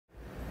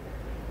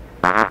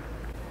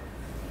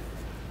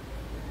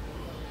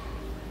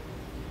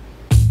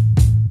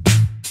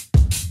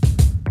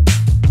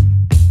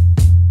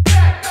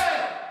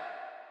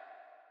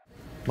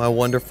My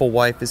wonderful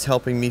wife is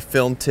helping me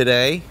film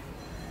today.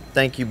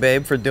 Thank you,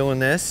 babe, for doing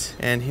this.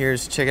 And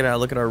here's, check it out,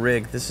 look at our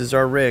rig. This is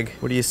our rig.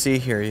 What do you see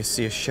here? You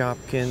see a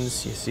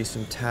Shopkins, you see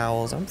some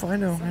towels. I'm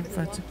fine, no, I'm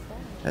fine.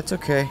 That's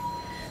okay.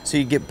 So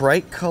you get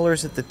bright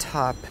colors at the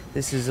top.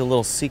 This is a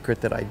little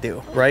secret that I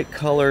do. Bright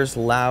colors,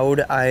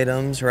 loud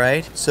items,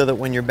 right? So that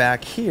when you're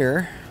back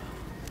here,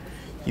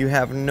 you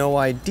have no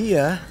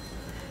idea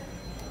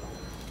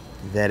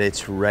that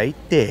it's right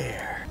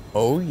there.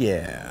 Oh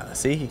yeah,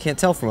 see, you can't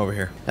tell from over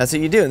here. That's what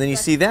you do, and then you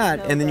see that,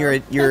 and then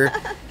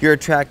you're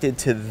attracted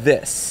to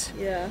this.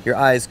 Yeah. Your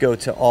eyes go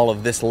to all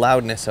of this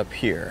loudness up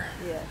here.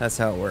 Yeah. That's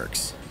how it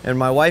works. And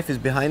my wife is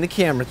behind the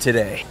camera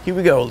today. Here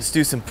we go, let's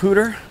do some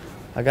pooter.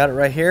 I got it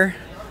right here.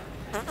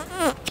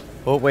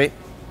 Oh, wait.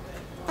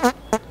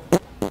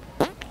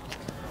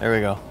 There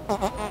we go.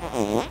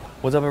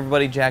 What's up,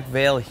 everybody? Jack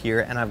Vale here,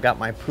 and I've got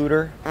my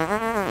pooter.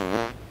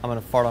 I'm gonna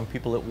fart on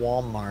people at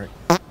Walmart.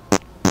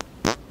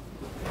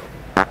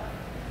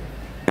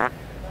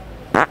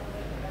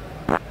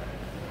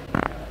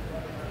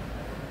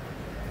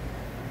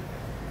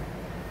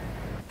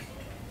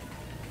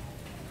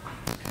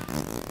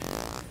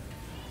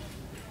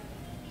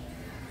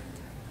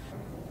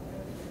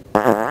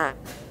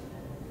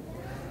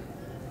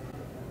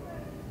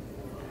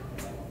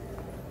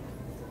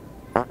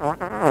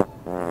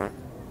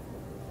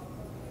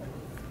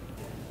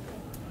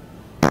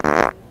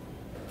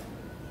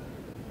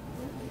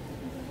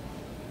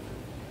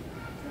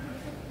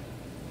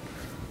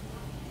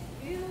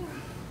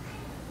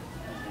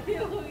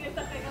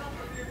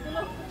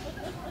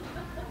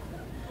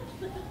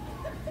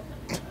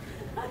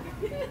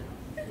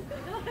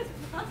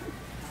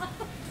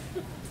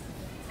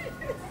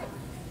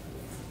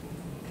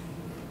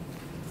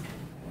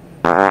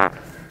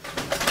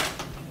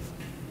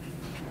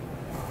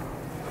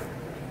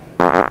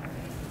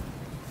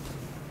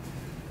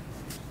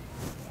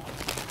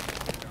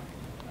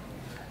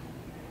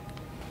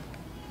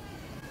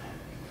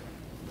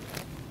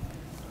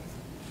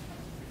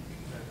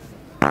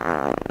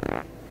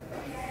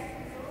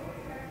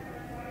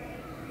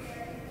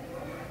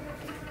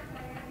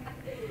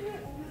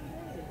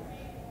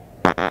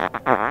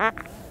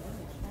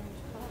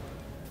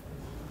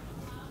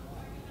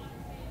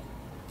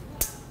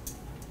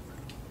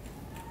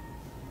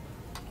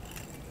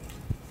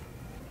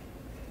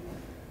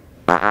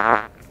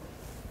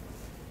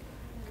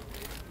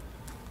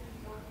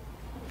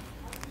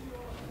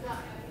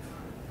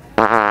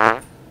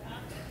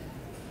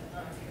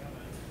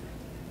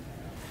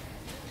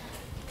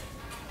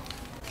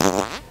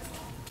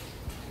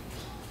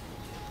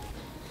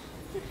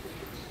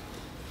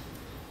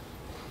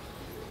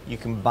 You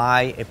can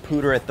buy a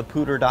pooter at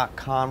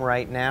thepooter.com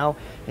right now,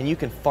 and you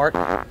can fart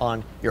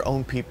on your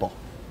own people,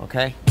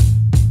 okay?